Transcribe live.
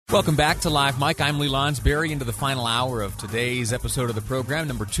Welcome back to Live Mike. I'm Lee Lonsberry into the final hour of today's episode of the program,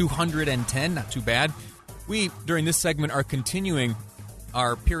 number 210. Not too bad. We, during this segment, are continuing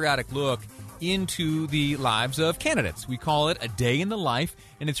our periodic look into the lives of candidates. We call it A Day in the Life,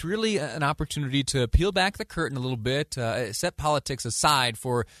 and it's really an opportunity to peel back the curtain a little bit, set politics aside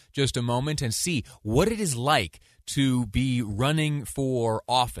for just a moment, and see what it is like to be running for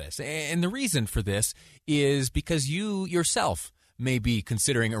office. And the reason for this is because you yourself may be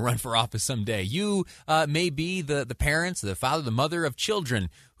considering a run for office someday. You may be the parents, the father, the mother of children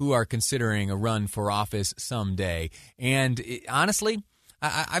who are considering a run for office someday. And honestly,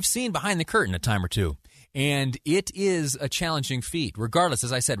 I've seen behind the curtain a time or two. And it is a challenging feat, regardless,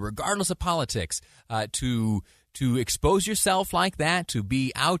 as I said, regardless of politics, to expose yourself like that, to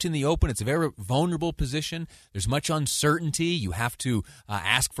be out in the open. It's a very vulnerable position. There's much uncertainty. You have to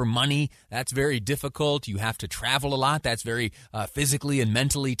ask for money. That's very difficult. You have to travel a lot. That's very physically and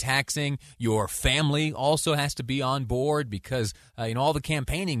mentally taxing. Your family also has to be on board because all the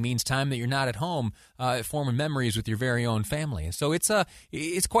campaigning means time that you're not at home forming memories with your very own family. And so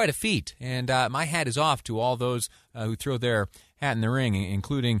it's quite a feat. And my hat is off to all those who throw their hat in the ring,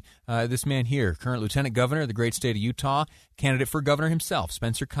 including this man here, current Lieutenant Governor of the great state of Utah, candidate for governor himself,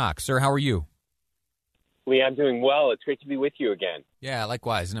 Spencer Cox. Sir, how are you? Lee, I'm doing well. It's great to be with you again. Yeah,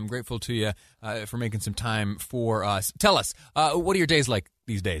 likewise, and I'm grateful to you for making some time for us. Tell us, what are your days like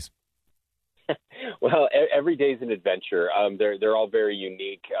these days? Well, every day is an adventure. They're all very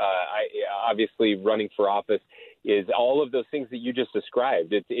unique. Obviously, running for office is all of those things that you just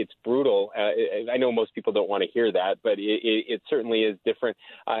described. It's brutal. I know most people don't want to hear that, but it certainly is different.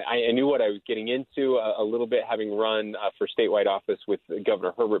 I knew what I was getting into a little bit, having run for statewide office with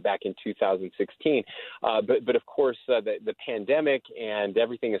Governor Herbert back in 2016. But of course, the pandemic and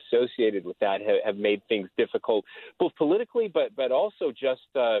everything associated with that have made things difficult, both politically, but also just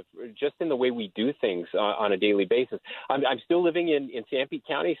in the way we do things on a daily basis. I'm still living in Sanpete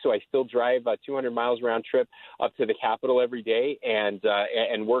County, so I still drive 200 miles round trip up to the Capitol every day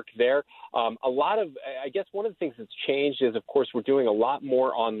and work there. I guess one of the things that's changed is, of course, we're doing a lot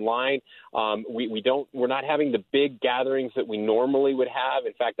more online. We're not having the big gatherings that we normally would have.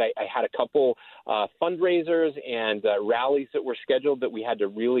 In fact, I had a couple fundraisers and rallies that were scheduled that we had to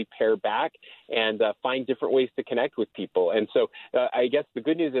really pare back and find different ways to connect with people. And so I guess the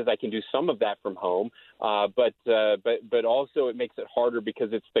good news is I can do some of that from home, but also it makes it harder because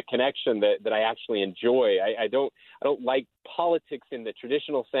it's the connection that I actually enjoy. I don't like politics in the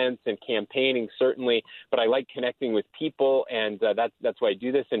traditional sense and campaigning certainly, but I like connecting with people, and that's why I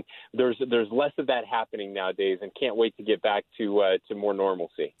do this. And there's less of that happening nowadays, and can't wait to get back to more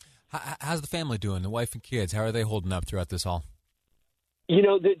normalcy. How's the family doing? The wife and kids, how are they holding up throughout this all?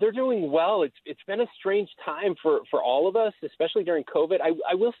 They're doing well. It's been a strange time for all of us, especially during COVID.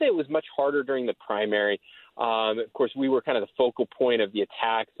 I will say it was much harder during the primary. Of course, we were kind of the focal point of the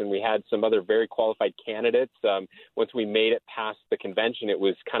attacks, and we had some other very qualified candidates. Once we made it past the convention, it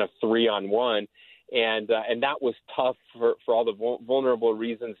was kind of 3-on-1. And that was tough for all the vulnerable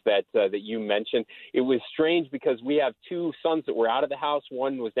reasons that you mentioned. It was strange because we have two sons that were out of the house.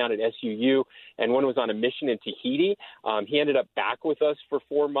 One was down at SUU, and one was on a mission in Tahiti. He ended up back with us for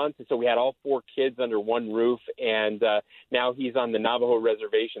 4 months, and so we had all 4 kids under one roof. And now he's on the Navajo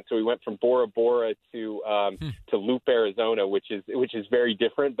reservation. So we went from Bora Bora to Loop, Arizona, which is very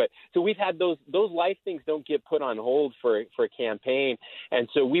different. But so we've had those life things don't get put on hold for a campaign, and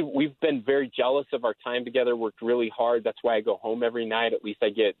so we've been very jealous of our time together, worked really hard. That's why I go home every night. At least I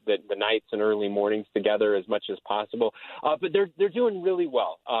get the nights and early mornings together as much as possible. But they're doing really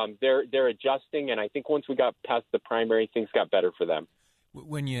well. They're adjusting, and I think once we got past the primary, things got better for them.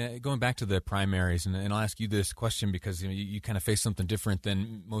 When going back to the primaries, and I'll ask you this question because you kind of face something different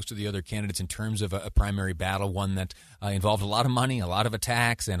than most of the other candidates in terms of a primary battle, one that involved a lot of money, a lot of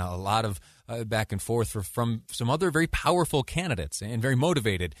attacks, and a lot of back and forth from some other very powerful candidates and very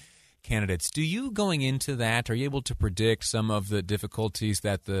motivated candidates. Do you, going into that, are you able to predict some of the difficulties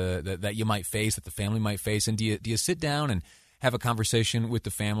that that you might face, that the family might face, and do you sit down and have a conversation with the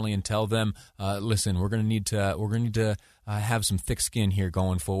family and tell them, listen, we're going to need to have some thick skin here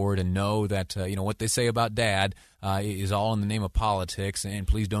going forward, and know that what they say about Dad is all in the name of politics, and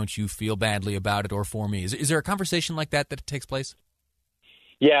please don't you feel badly about it or for me. Is there a conversation like that takes place?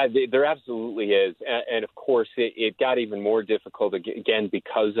 Yeah, there absolutely is. And of course, it got even more difficult again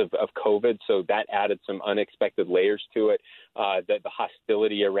because of COVID. So that added some unexpected layers to it. the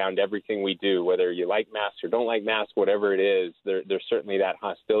hostility around everything we do, whether you like masks or don't like masks, whatever it is, there's certainly that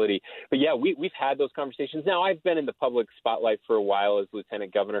hostility. But yeah, we've had those conversations. Now, I've been in the public spotlight for a while as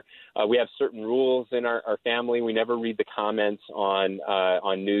lieutenant governor. We have certain rules in our family. We never read the comments on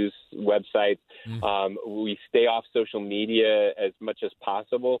news websites. We stay off social media as much as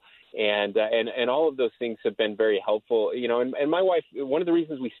possible. And all of those things have been very helpful. You know, and my wife, one of the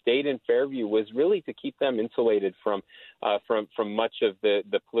reasons we stayed in Fairview was really to keep them insulated from much of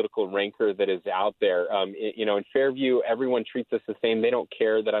the political rancor that is out there. You know, in Fairview, everyone treats us the same. They don't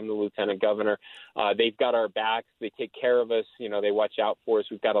care that I'm the lieutenant governor. They've got our backs. They take care of us. You know, they watch out for us.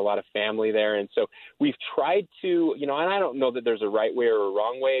 We've got a lot of family there. And so we've tried to, you know, and I don't know that there's a right way or a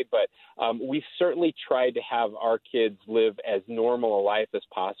wrong way, but we've certainly tried to have our kids live as normal a life as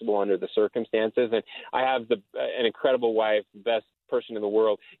possible under the circumstances. And I have an incredible wife, the best person in the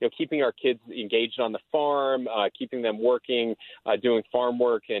world, you know, keeping our kids engaged on the farm, keeping them working, doing farm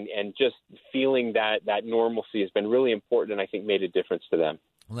work, and just feeling that normalcy has been really important, and I think made a difference to them.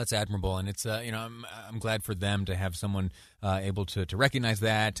 Well, that's admirable, and it's you know, I'm glad for them to have someone able to recognize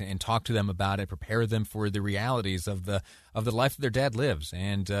that and talk to them about it, prepare them for the realities of the life that their dad lives,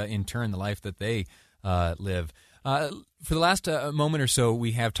 and in turn the life that they live. For the last moment or so,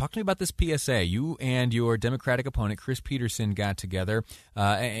 we have talked to me about this PSA. You and your Democratic opponent, Chris Peterson, got together,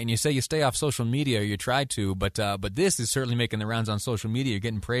 and you say you stay off social media, or you try to, but this is certainly making the rounds on social media. You're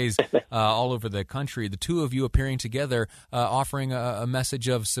getting praise all over the country. The two of you appearing together, offering a message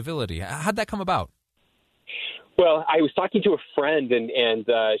of civility. How'd that come about? Well, I was talking to a friend, and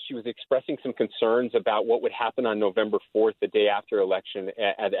she was expressing some concerns about what would happen on November 4th, the day after election,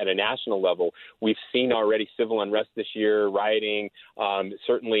 at a national level. We've seen already civil unrest this year, rioting.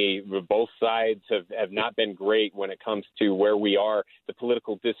 Certainly, both sides have not been great when it comes to where we are, the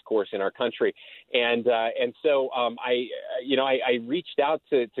political discourse in our country. And so I reached out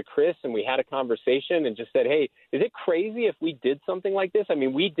to Chris, and we had a conversation and just said, hey, is it crazy if we did something like this? I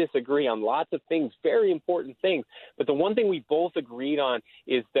mean, we disagree on lots of things, very important things. But the one thing we both agreed on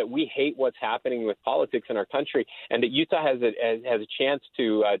is that we hate what's happening with politics in our country, and that Utah has a chance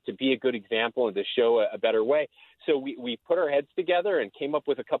to be a good example and to show a better way. So we put our heads together and came up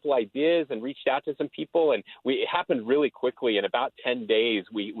with a couple ideas and reached out to some people, and it happened really quickly. In about 10 days,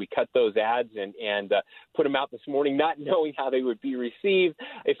 we cut those ads and put them out this morning, not knowing how they would be received,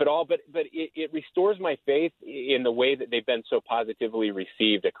 if at all. But it restores my faith in the way that they've been so positively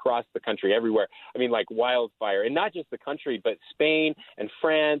received across the country, everywhere. I mean, like wildfire, and not just the country, but Spain and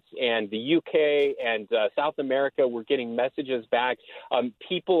France and the UK and South America. We're getting messages back.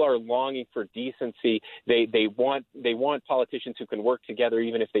 People are longing for decency. They want politicians who can work together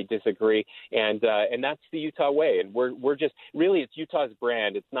even if they disagree, and that's the Utah way. And we're just really, it's Utah's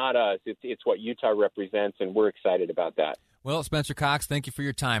brand. It's not us. It's what Utah represents, and we're excited about that. Well, Spencer Cox, thank you for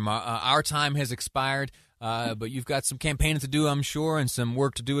your time. Our time has expired, but you've got some campaigning to do, I'm sure, and some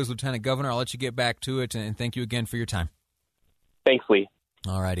work to do as Lieutenant Governor. I'll let you get back to it, and thank you again for your time. Thanks, Lee.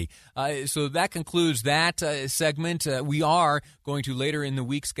 All righty. So that concludes that segment. We are going to later in the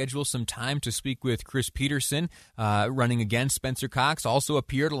week schedule some time to speak with Chris Peterson, running against Spencer Cox. Also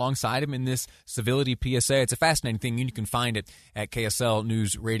appeared alongside him in this civility PSA. It's a fascinating thing. You can find it at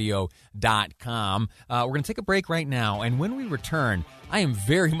KSLNewsRadio.com. We're going to take a break right now, and when we return, I am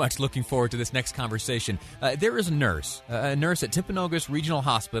very much looking forward to this next conversation. There is a nurse at Timpanogos Regional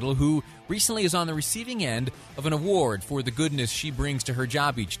Hospital who recently is on the receiving end of an award for the goodness she brings to her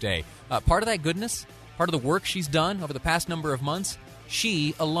job each day. Part of that goodness, part of the work she's done over the past number of months,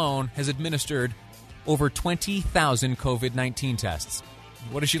 she alone has administered over 20,000 COVID-19 tests.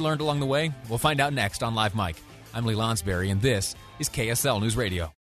 What has she learned along the way? We'll find out next on Live Mike. I'm Lee Lonsberry, and this is KSL News Radio.